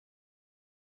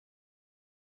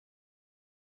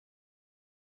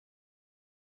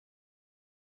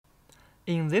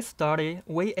In this study,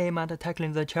 we aim at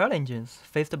tackling the challenges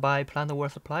faced by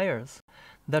plant-worth suppliers,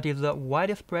 that is the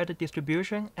widespread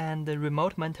distribution and the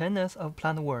remote maintenance of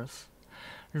plant-worth.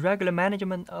 Regular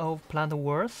management of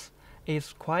plant-worth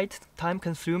is quite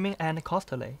time-consuming and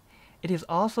costly. It is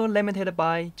also limited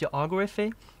by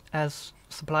geography, as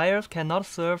suppliers cannot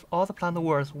serve all the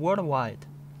plant-worth worldwide.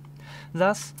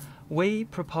 Thus, we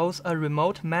propose a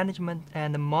remote management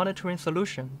and monitoring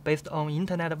solution based on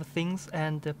Internet of Things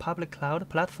and public cloud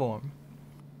platform.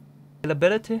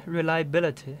 Availability,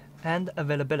 reliability, and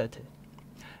availability.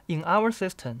 In our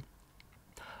system,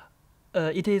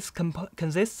 it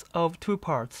consists of two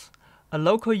parts, a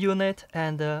local unit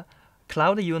and a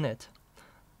cloud unit.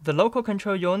 The local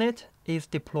control unit is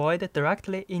deployed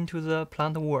directly into the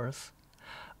plant-worth.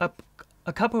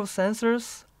 A couple of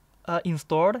sensors are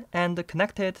installed and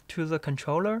connected to the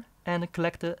controller and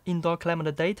collect indoor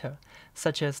climate data,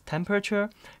 such as temperature,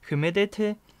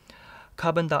 humidity,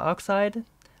 carbon dioxide,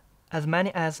 as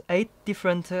many as 8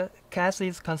 different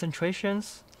gases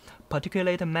concentrations,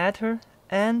 particulate matter,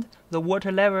 and the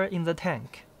water level in the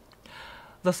tank.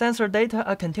 The sensor data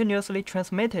are continuously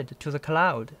transmitted to the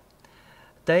cloud,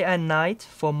 day and night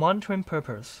for monitoring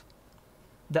purpose.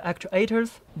 The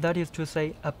actuators, that is to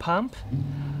say a pump,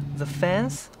 the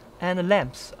fans, and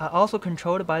lamps are also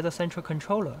controlled by the central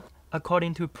controller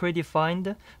according to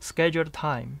predefined scheduled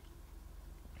time.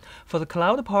 For the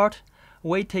cloud part,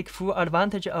 we take full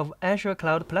advantage of Azure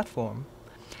Cloud Platform.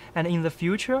 And in the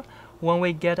future, when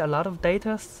we get a lot of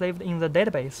data saved in the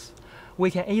database, we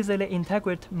can easily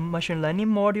integrate machine learning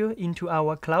module into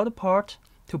our cloud part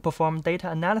to perform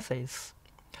data analysis.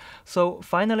 So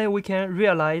finally, we can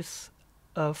realize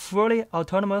a fully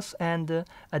autonomous and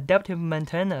adaptive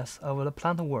maintenance of the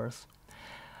plant-worth.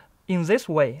 In this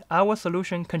way, our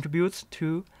solution contributes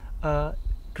to a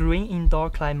green indoor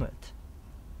climate.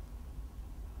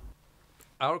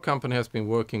 Our company has been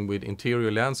working with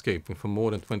interior landscaping for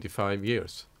more than 25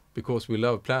 years because we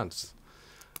love plants.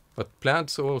 But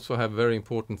plants also have very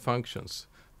important functions.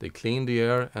 They clean the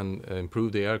air and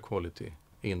improve the air quality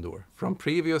indoor. From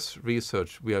previous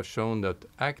research, we have shown that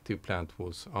active plant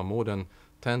walls are more than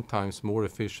 10 times more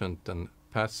efficient than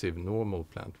passive normal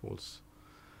plant walls.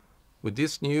 With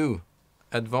this new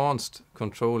advanced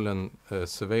control and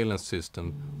surveillance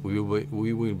system, we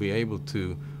will be able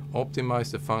to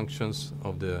optimize the functions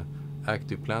of the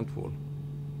active plant wall.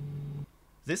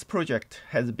 This project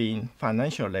has been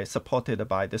financially supported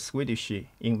by the Swedish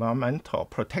Environmental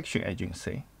Protection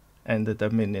Agency and the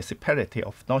municipality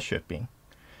of Norrköping.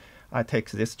 I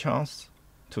take this chance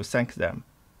to thank them